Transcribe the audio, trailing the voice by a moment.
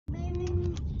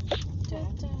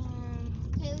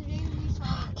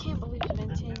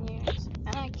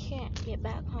can't get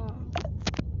back home.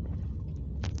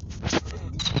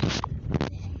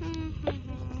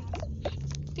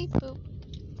 Beep boop.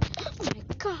 Oh my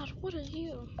god, what are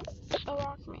you? A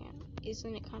rock man.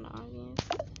 Isn't it kind of obvious?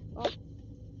 Well,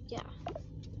 yeah.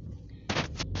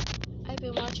 I've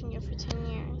been watching you for 10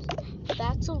 years.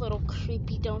 That's a little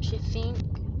creepy, don't you think?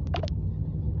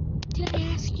 Did I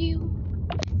ask you?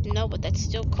 No, but that's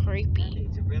still creepy.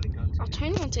 I'll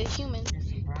turn you into a human.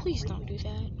 Please don't do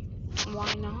that.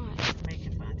 Why not?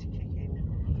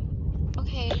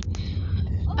 Okay,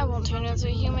 I won't turn you into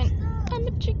a human. I'm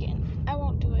a chicken. I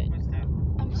won't do it.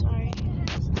 I'm sorry.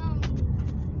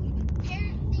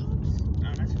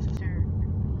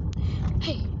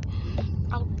 Hey,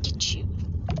 I'll get you.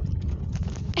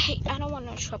 Hey, I don't want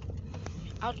no trouble.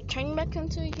 I'll turn you back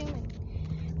into a human,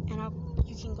 and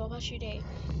you can go about your day.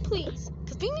 Please,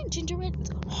 because being a gingerbread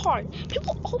is hard.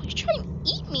 People always try and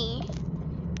eat me.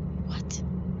 What?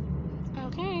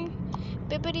 Okay.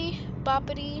 Bibbidi,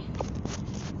 boppity.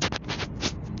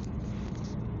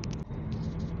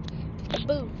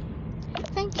 Boo.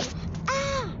 Thank you.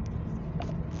 Ah!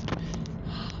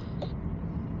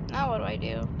 Now what do I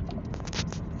do?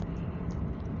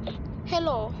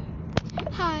 Hello.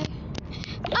 Hi.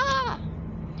 Ah!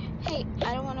 Hey,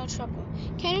 I don't want no trouble.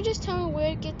 Can you just tell me where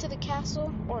to get to the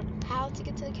castle? Or how to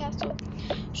get to the castle?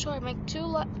 Sure, make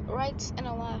 2 rights and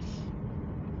a left.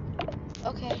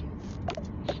 Okay.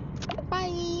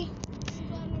 Bye.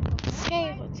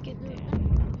 Okay, let's get there.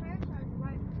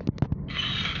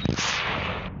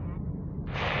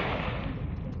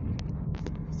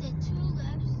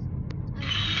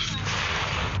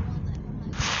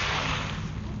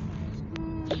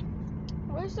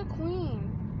 Where's the queen?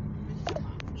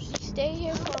 She stayed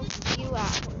here for a few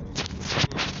hours.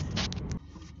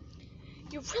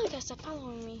 You really gotta stop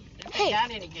following me. Hey! I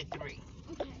didn't get 3.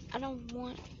 I don't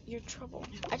want your trouble.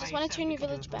 I just want to turn your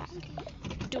village back.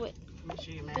 Do it.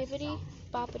 Bibbidi,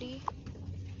 boppity.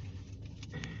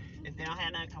 If they don't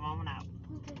have none, come on out.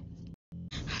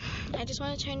 I just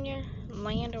want to turn your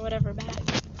land or whatever back.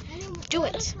 Do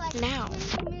it now.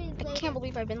 I can't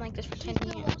believe I've been like this for 10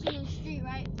 years.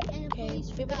 Okay,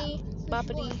 bibbidi,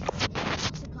 boppity.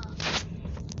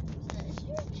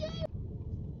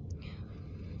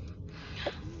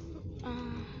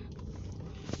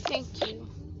 Thank you.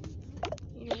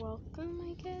 You're welcome,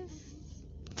 I guess.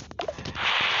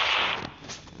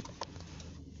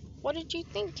 What did you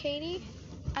think, Katie?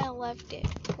 I loved it.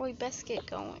 We best get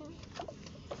going.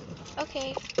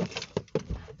 Okay.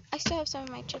 I still have some of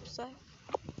my chips left.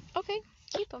 Okay,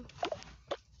 keep them.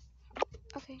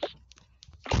 Okay.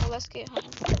 Well, let's get home.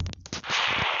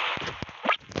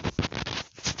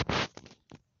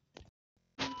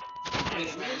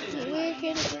 We're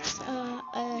here to get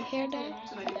a hair dye.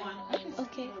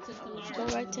 Okay. Go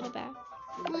right to the back.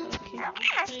 Okay.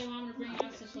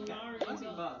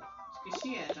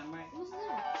 She has them, right?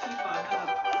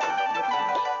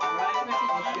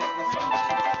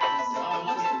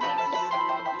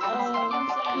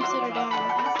 You sit her down.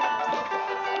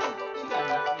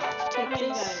 Take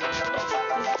this.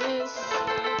 Take this.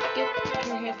 Get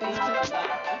your headband.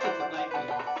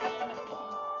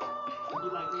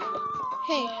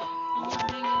 Hey.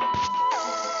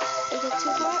 Is it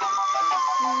too hot?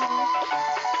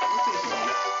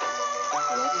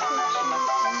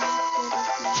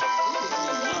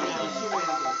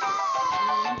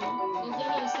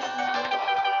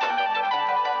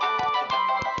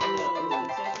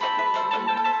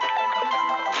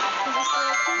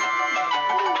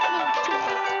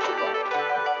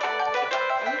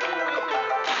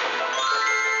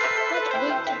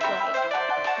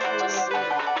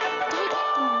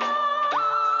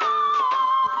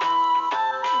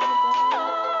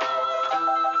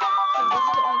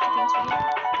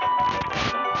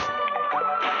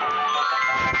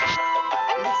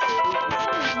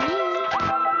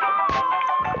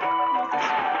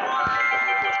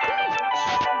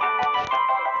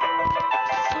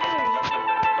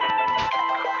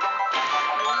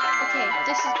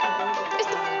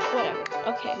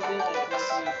 Okay.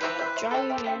 Dry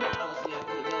your hair.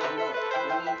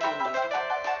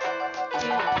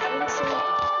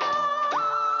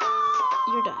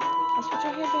 You're done. I'll put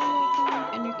your hairband back on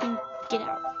and you can get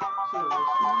out.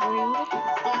 Rude.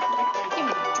 Give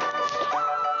me the drink.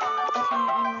 Okay,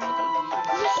 I'm ready.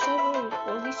 You're so rude.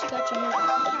 Well, at least you got your hair back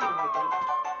on.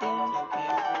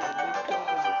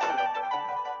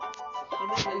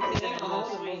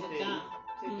 Yeah.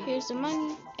 Here's the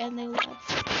money, and they left.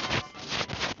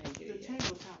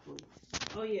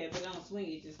 Oh yeah, if it don't swing,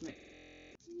 it just makes.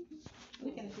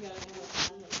 We can figure out how to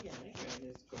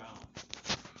this ground.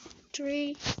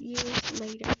 3 years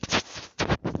later.